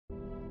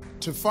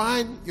To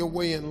find your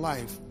way in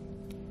life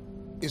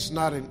is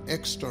not an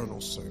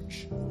external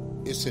search,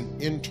 it's an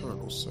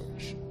internal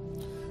search.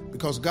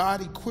 Because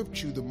God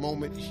equipped you the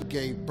moment He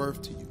gave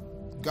birth to you.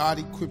 God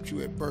equipped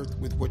you at birth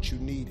with what you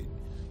needed.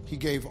 He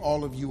gave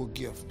all of you a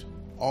gift,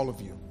 all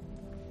of you.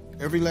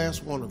 Every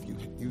last one of you,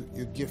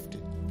 you're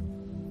gifted.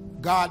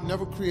 God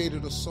never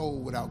created a soul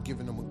without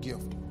giving them a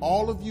gift.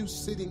 All of you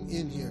sitting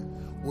in here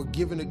were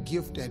given a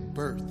gift at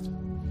birth.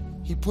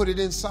 He put it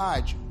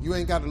inside you. You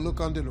ain't got to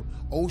look under the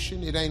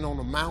ocean. It ain't on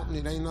a mountain.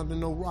 It ain't under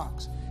no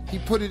rocks. He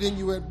put it in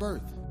you at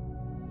birth.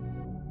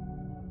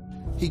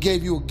 He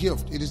gave you a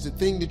gift. It is the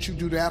thing that you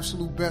do the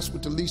absolute best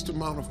with the least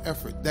amount of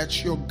effort.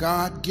 That's your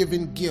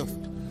God-given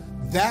gift.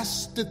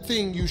 That's the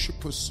thing you should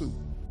pursue.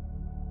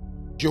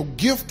 Your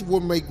gift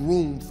will make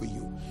room for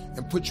you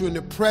and put you in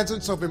the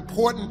presence of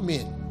important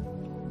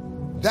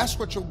men. That's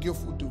what your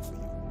gift will do for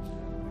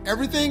you.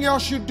 Everything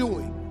else you're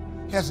doing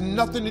has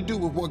nothing to do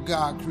with what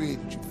God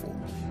created you for.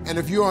 And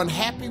if you're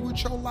unhappy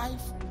with your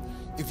life,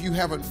 if you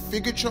haven't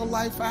figured your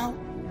life out,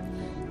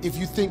 if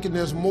you're thinking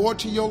there's more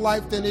to your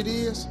life than it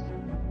is,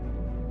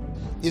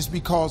 it's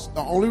because the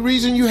only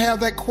reason you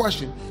have that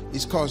question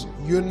is because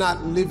you're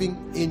not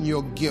living in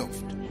your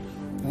gift.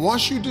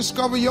 Once you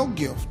discover your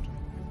gift,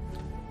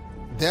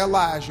 there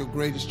lies your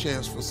greatest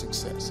chance for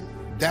success.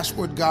 That's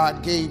what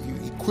God gave you,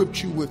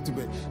 equipped you with to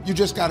be. You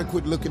just got to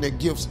quit looking at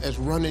gifts as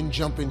running,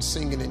 jumping,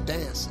 singing, and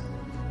dancing.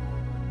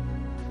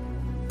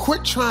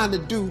 Quit trying to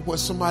do what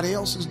somebody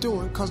else is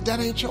doing, because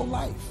that ain't your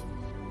life.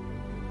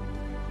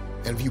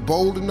 And if you're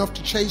bold enough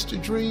to chase the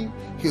dream,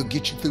 He'll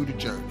get you through the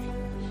journey.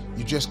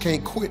 You just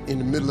can't quit in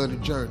the middle of the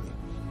journey,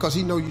 because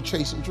He know you're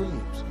chasing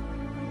dreams.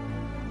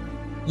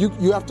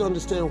 You have to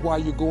understand why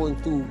you're going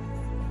through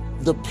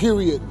the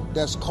period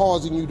that's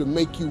causing you to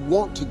make you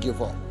want to give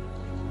up.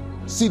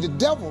 See, the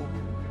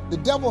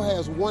devil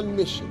has one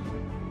mission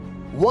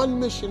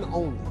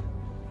only,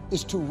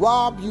 is to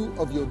rob you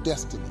of your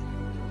destiny.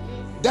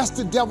 That's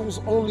the devil's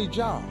only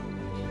job.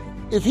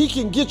 If he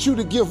can get you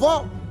to give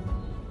up,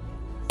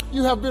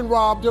 you have been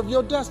robbed of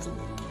your destiny.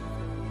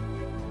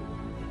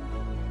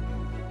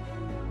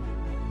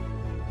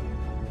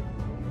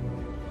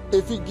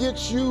 If he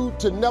gets you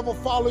to never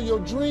follow your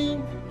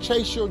dream,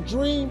 chase your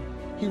dream,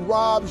 he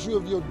robs you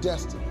of your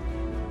destiny.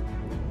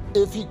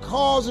 If he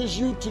causes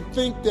you to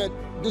think that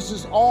this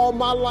is all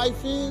my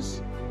life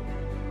is,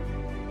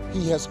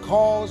 he has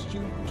caused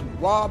you to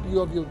rob you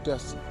of your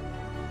destiny.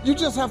 You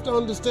just have to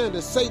understand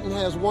that Satan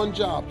has one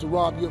job: to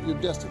rob you of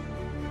your destiny.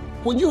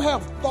 When you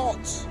have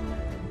thoughts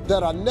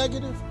that are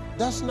negative,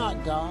 that's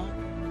not God.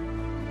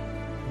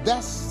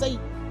 That's Satan.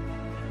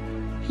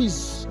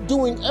 He's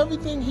doing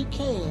everything he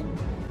can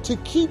to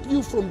keep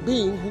you from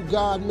being who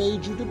God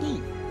made you to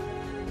be.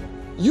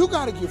 You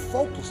got to get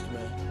focused, man.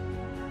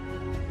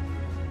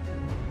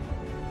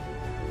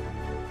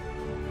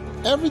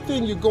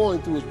 Everything you're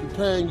going through is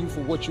preparing you for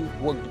what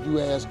you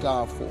ask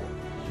God for.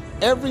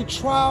 Every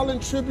trial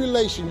and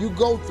tribulation you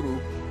go through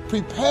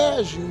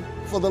prepares you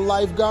for the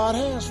life God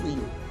has for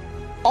you.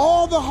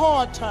 All the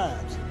hard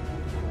times,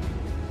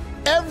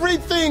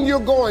 everything you're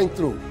going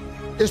through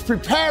is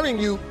preparing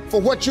you for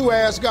what you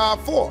ask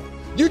God for.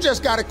 You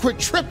just got to quit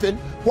tripping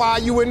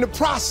while you're in the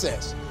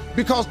process,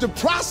 because the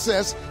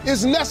process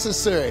is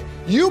necessary.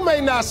 You may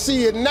not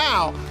see it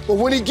now, but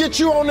when he gets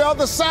you on the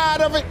other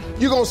side of it,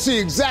 you're going to see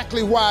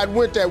exactly why it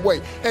went that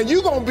way, and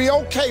you're going to be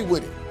okay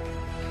with it.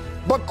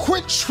 But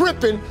quit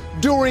tripping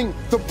during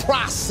the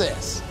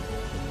process.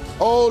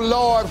 Oh,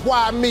 Lord,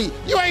 why me?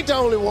 You ain't the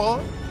only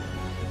one.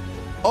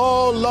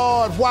 Oh,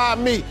 Lord, why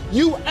me?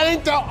 You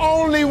ain't the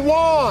only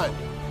one.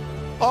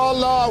 Oh,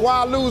 Lord,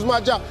 why I lose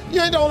my job?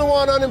 You ain't the only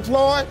one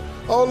unemployed.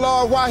 Oh,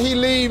 Lord, why he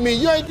leave me?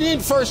 You ain't the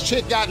first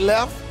chick got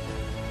left.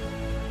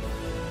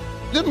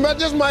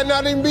 This might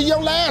not even be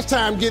your last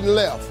time getting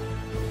left.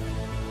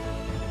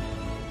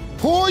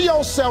 Pull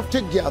yourself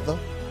together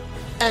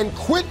and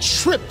quit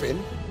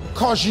tripping,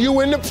 because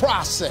you in the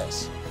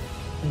process.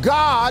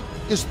 God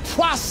is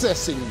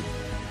processing you.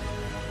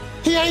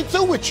 He ain't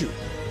through with you.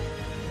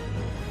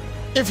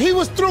 If he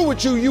was through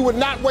with you, you would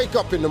not wake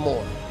up in the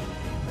morning.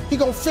 He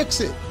gonna fix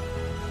it.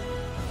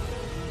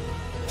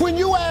 When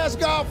you ask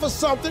God for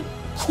something,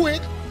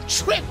 quit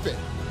tripping.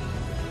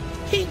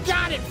 He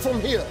got it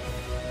from here.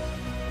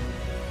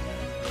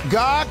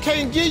 God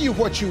can't give you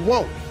what you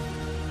want,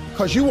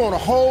 because you want to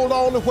hold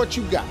on to what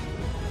you got.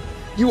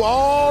 You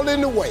all in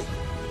the way.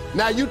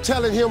 Now you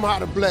telling him how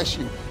to bless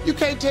you. You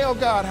can't tell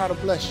God how to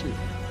bless you.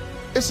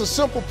 It's a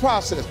simple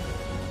process.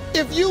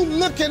 If you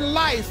look at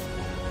life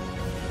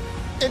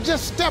and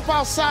just step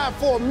outside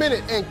for a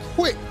minute and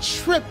quit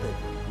tripping,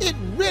 it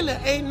really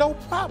ain't no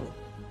problem.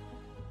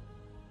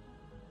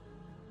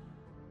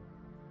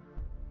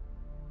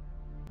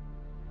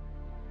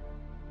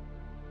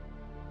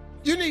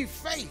 You need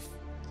faith.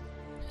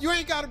 You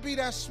ain't got to be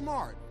that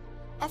smart.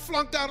 I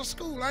flunked out of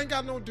school. I ain't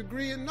got no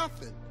degree in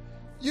nothing.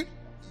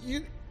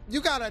 You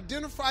got to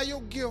identify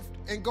your gift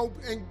and go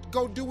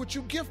do what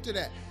you gifted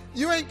at.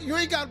 You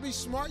ain't got to be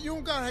smart. You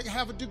don't got to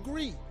have a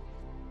degree.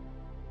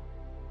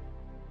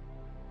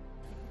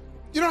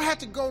 You don't have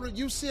to go to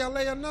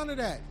UCLA or none of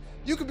that.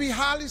 You can be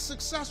highly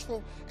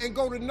successful and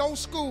go to no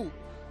school.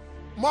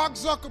 Mark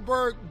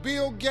Zuckerberg,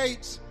 Bill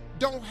Gates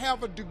don't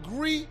have a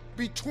degree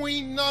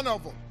between none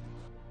of them.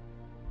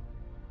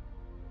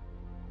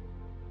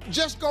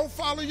 Just go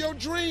follow your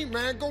dream,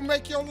 man. Go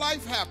make your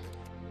life happen.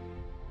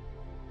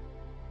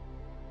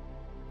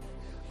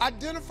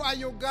 Identify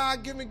your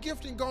God-given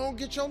gift and go on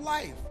get your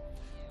life.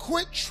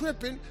 Quit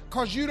tripping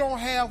because you don't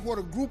have what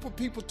a group of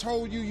people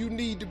told you you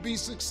need to be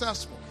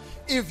successful.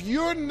 If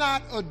you're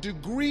not a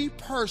degree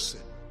person,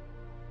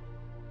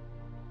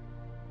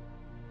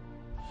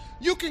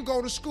 you can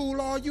go to school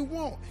all you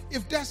want.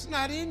 If that's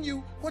not in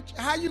you,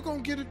 how you gonna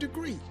get a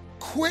degree?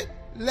 Quit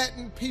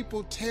letting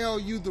people tell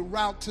you the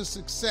route to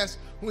success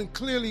when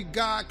clearly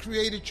God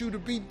created you to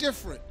be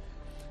different.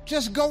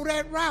 Just go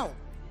that route.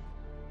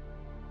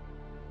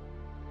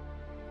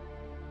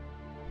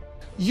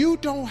 You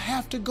don't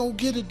have to go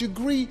get a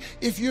degree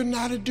if you're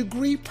not a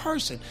degree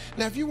person.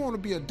 Now, if you want to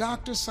be a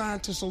doctor,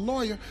 scientist, or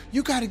lawyer,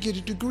 you got to get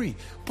a degree.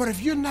 But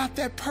if you're not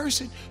that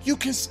person, you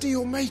can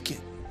still make it.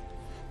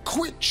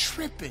 Quit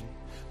tripping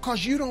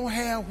because you don't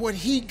have what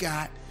he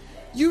got.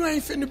 You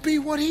ain't finna be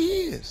what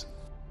he is.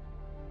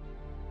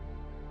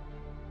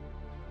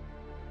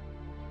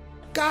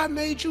 God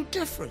made you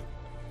different.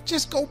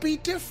 Just go be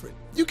different.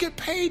 You get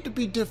paid to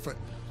be different.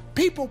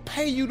 People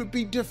pay you to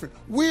be different.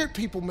 Weird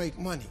people make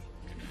money.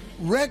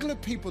 Regular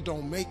people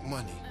don't make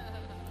money.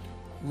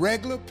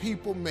 Regular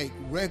people make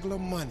regular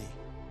money.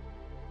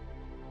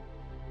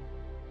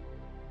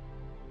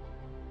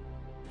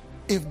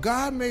 If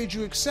God made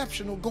you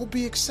exceptional, go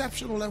be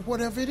exceptional at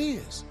whatever it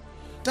is.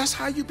 That's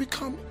how you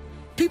become.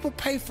 People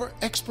pay for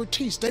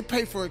expertise. They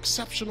pay for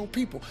exceptional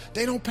people.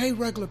 They don't pay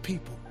regular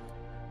people.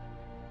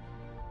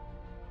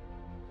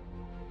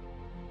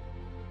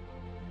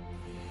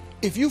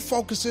 If you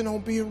focus in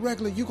on being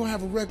regular, you're going to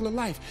have a regular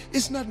life.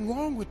 It's nothing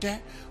wrong with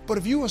that. But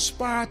if you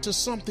aspire to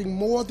something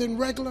more than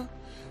regular,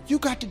 you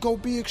got to go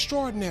be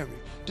extraordinary.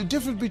 The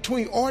difference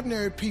between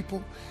ordinary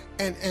people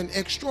and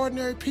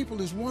extraordinary people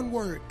is one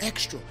word: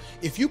 extra.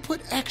 If you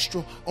put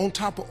extra on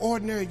top of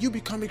ordinary, you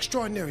become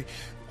extraordinary.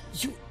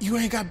 You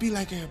ain't got to be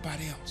like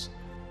everybody else.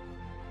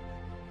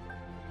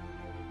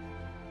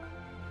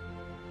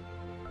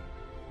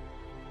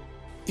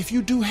 If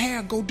you do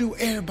hair, go do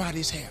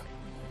everybody's hair.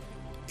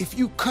 If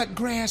you cut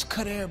grass,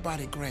 cut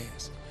everybody's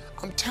grass.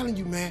 I'm telling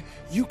you, man,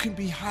 you can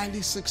be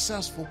highly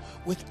successful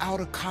without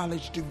a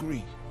college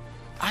degree.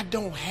 I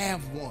don't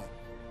have one.